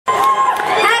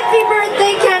Happy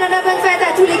birthday Canada, bonne fête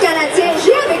à tous les Canadiens.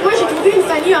 J'ai avec moi, j'ai trouvé une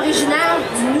famille originaire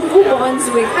du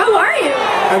Nouveau-Brunswick. How are you?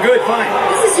 I'm good, fine.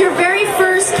 This is your very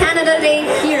first Canada Day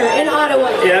here in Ottawa.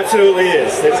 It absolutely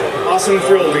is. It's an awesome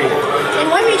thrill to be here. And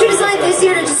why made you decide this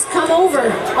year to just come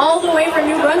over all the way from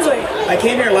New Brunswick? I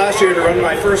came here last year to run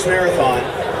my first marathon,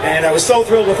 and I was so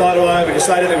thrilled with Ottawa, we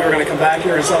decided that we were going to come back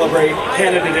here and celebrate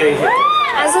Canada Day here.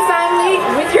 As a family,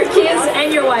 with your kids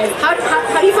and your wife, how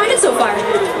do you find it so far?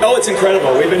 Oh, it's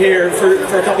incredible. We've been here for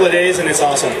a couple of days, and it's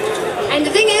awesome. And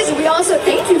the thing is, we also,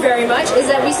 thank you very much, is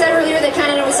that we said earlier that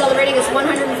Canada was celebrating its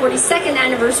 142nd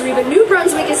anniversary, but New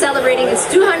Brunswick is celebrating its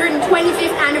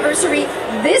 225th anniversary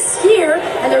this year,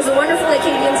 and there's a wonderful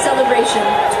Acadian celebration.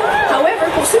 However,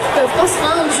 pour ceux qui ne peuvent pas se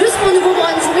rendre jusqu'au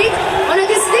Nouveau-Brunswick,